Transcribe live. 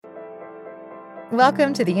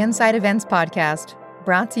Welcome to the Inside Events Podcast,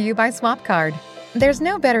 brought to you by SwapCard. There's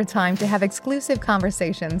no better time to have exclusive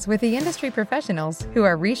conversations with the industry professionals who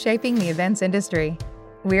are reshaping the events industry.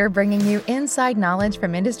 We're bringing you inside knowledge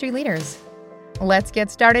from industry leaders. Let's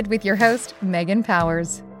get started with your host, Megan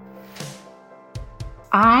Powers.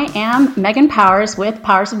 I am Megan Powers with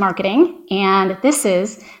Powers of Marketing, and this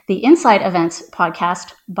is the Inside Events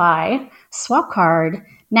Podcast by SwapCard.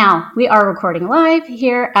 Now, we are recording live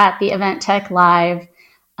here at the Event Tech Live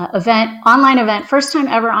online event, first time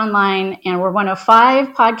ever online, and we're one of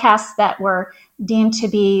 5 podcasts that were deemed to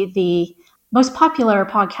be the most popular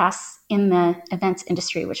podcasts in the events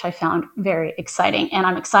industry, which I found very exciting. And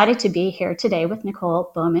I'm excited to be here today with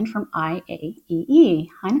Nicole Bowman from IAEE.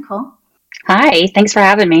 Hi, Nicole. Hi, thanks for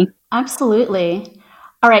having me. Absolutely.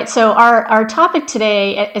 All right, so our topic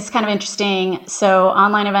today is kind of interesting. So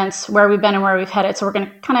online events, where we've been and where we've headed. So we're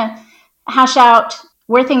going to kind of hash out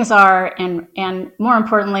where things are, and more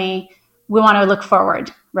importantly, we want to look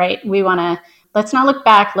forward, right? Let's not look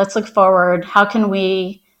back, let's look forward. How can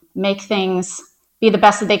we make things be the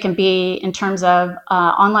best that they can be in terms of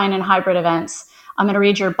online and hybrid events? I'm going to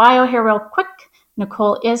read your bio here real quick.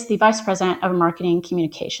 Nicole is the Vice President of Marketing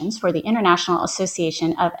Communications for the International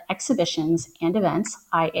Association of Exhibitions and Events,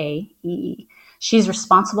 IAEE. She's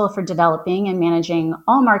responsible for developing and managing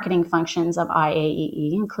all marketing functions of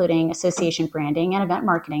IAEE, including association branding and event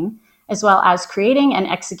marketing, as well as creating and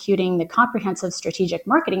executing the comprehensive strategic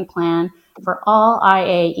marketing plan for all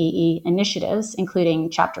IAEE initiatives, including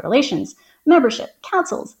chapter relations, membership,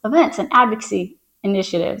 councils, events, and advocacy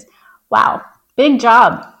initiatives. Wow, big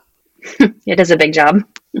job. It is a big job.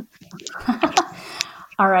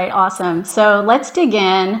 All right, awesome. So let's dig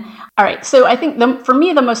in. All right, so I think for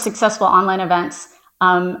me, the most successful online events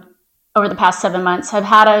over the past 7 months have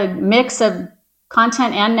had a mix of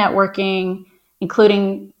content and networking,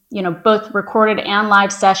 including both recorded and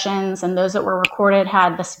live sessions. And those that were recorded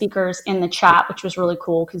had the speakers in the chat, which was really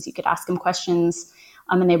cool because you could ask them questions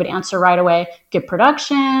and they would answer right away. Good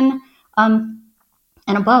production, and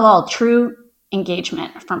above all, true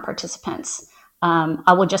engagement from participants.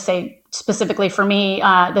 I will just say specifically for me,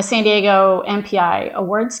 the San Diego MPI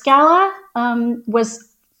Awards Gala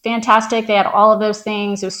was fantastic. They had all of those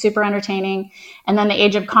things. It was super entertaining. And then the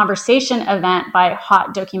Age of Conversation event by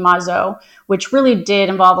Hot Dokimazo, which really did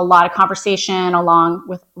involve a lot of conversation along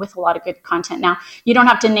with a lot of good content. Now, you don't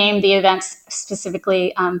have to name the events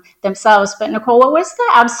specifically themselves, but Nicole, what was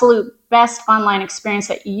the absolute best online experience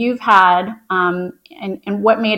that you've had, and what made